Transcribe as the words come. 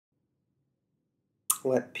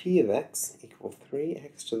Let p of x equal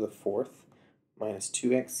 3x to the fourth minus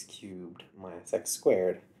 2x cubed minus x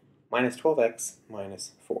squared minus 12x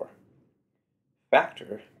minus 4.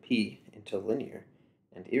 Factor p into linear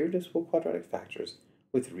and irreducible quadratic factors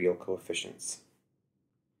with real coefficients.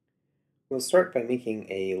 We'll start by making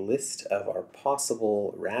a list of our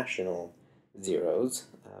possible rational zeros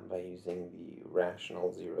by using the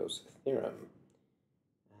rational zeros theorem.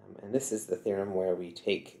 And this is the theorem where we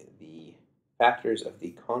take the factors of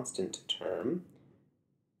the constant term,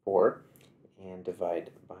 4, and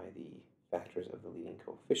divide by the factors of the leading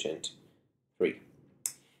coefficient, 3.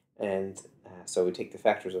 And so we take the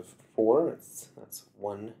factors of 4, that's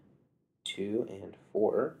 1, 2, and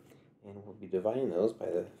 4, and we'll be dividing those by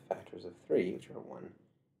the factors of 3, which are 1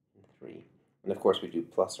 and 3. And of course we do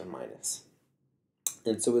plus or minus.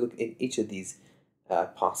 And so we look at each of these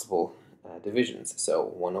possible divisions. So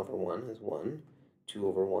 1 over 1 is 1, 2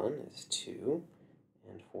 over 1 is 2,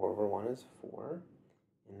 and 4 over 1 is 4,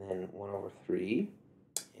 and then 1 over 3,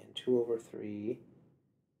 and 2 over 3,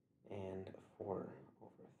 and 4 over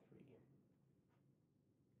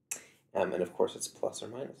 3. And of course it's plus or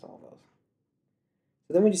minus all those.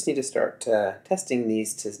 So then we just need to start testing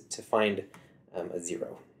these to find a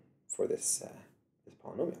 0 for this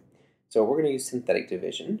polynomial. So we're going to use synthetic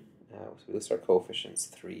division. So we list our coefficients: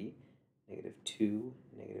 3, negative 2,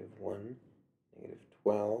 negative 1, negative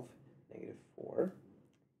 12, negative 4.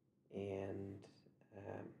 And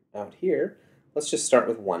out here, let's just start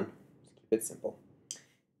with 1. Just keep it simple.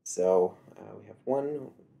 So we have 1,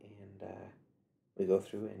 and we go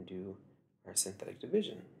through and do our synthetic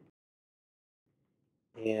division.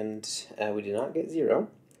 And we do not get 0,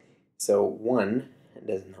 so 1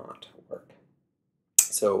 does not work.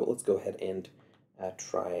 So let's go ahead and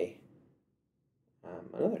try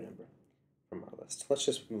another number from our list. Let's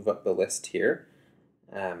just move up the list here.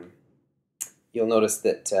 You'll notice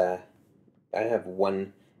that I have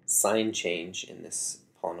one sign change in this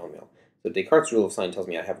polynomial. So Descartes' rule of sign tells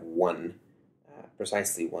me I have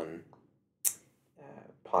precisely one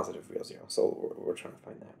positive real 0. So we're trying to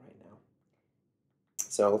find that right now.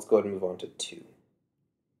 So let's go ahead and move on to 2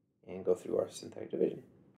 and go through our synthetic division.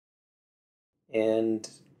 And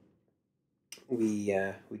we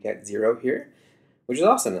get 0 here, which is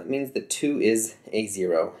awesome. That means that 2 is a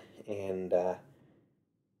 0, and that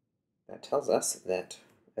tells us that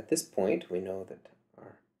at this point we know that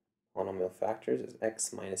our polynomial factors is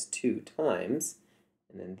x minus 2 times,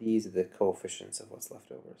 and then these are the coefficients of what's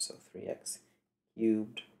left over. So 3x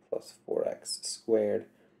cubed plus 4x squared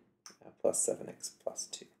plus 7x plus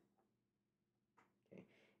 2. Okay.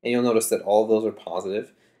 And you'll notice that all of those are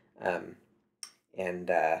positive,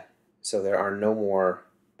 so there are no more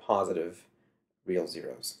positive real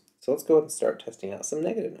zeros. So let's go ahead and start testing out some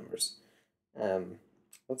negative numbers.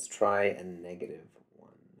 Let's try a negative 1.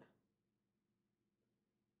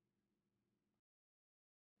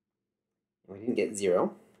 And we didn't get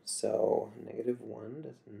 0, so negative 1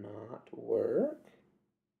 does not work.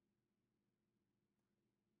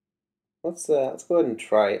 Let's go ahead and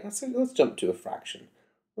try. Let's jump to a fraction.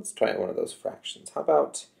 Let's try one of those fractions. How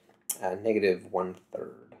about negative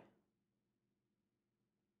 1/3?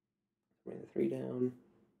 Bring the 3 down.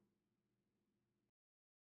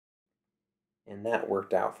 And that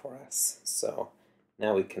worked out for us. So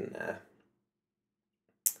now we can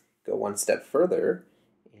go one step further,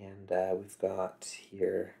 and we've got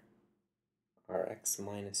here our x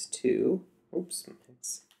minus 2. Oops,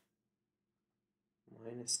 x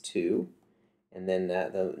minus 2. And then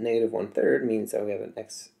the negative 1/3 means that we have an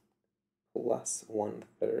x plus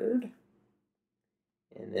 1/3.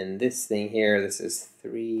 And then this thing here, this is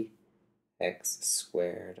 3x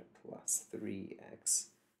squared plus 3x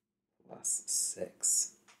plus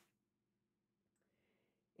 6.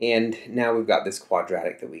 And now we've got this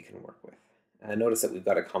quadratic that we can work with. Notice that we've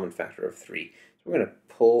got a common factor of 3. So we're going to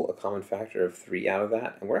pull a common factor of 3 out of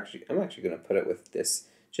that, and I'm actually going to put it with this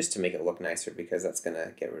just to make it look nicer, because that's going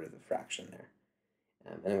to get rid of the fraction there.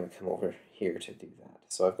 And I'm going to come over here to do that.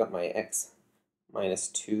 So I've got my x minus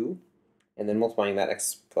 2, and then multiplying that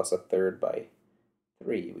x plus 1/3 by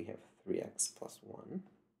 3, we have 3x plus 1.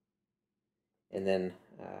 And then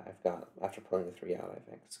I've got, after pulling the 3 out, I have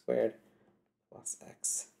x squared plus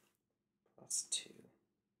x plus 2.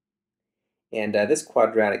 And this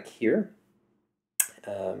quadratic here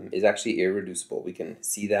is actually irreducible. We can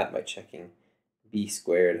see that by checking b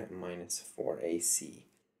squared minus 4ac.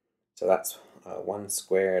 So that's 1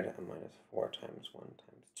 squared minus 4 times 1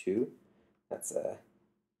 times 2. That's a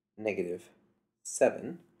negative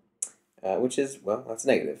 7, which is, well, that's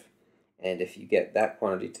negative. And if you get that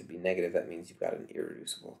quantity to be negative, that means you've got an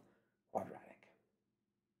irreducible quadratic.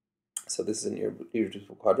 So this is an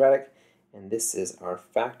irreducible quadratic, and this is our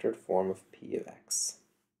factored form of p of x.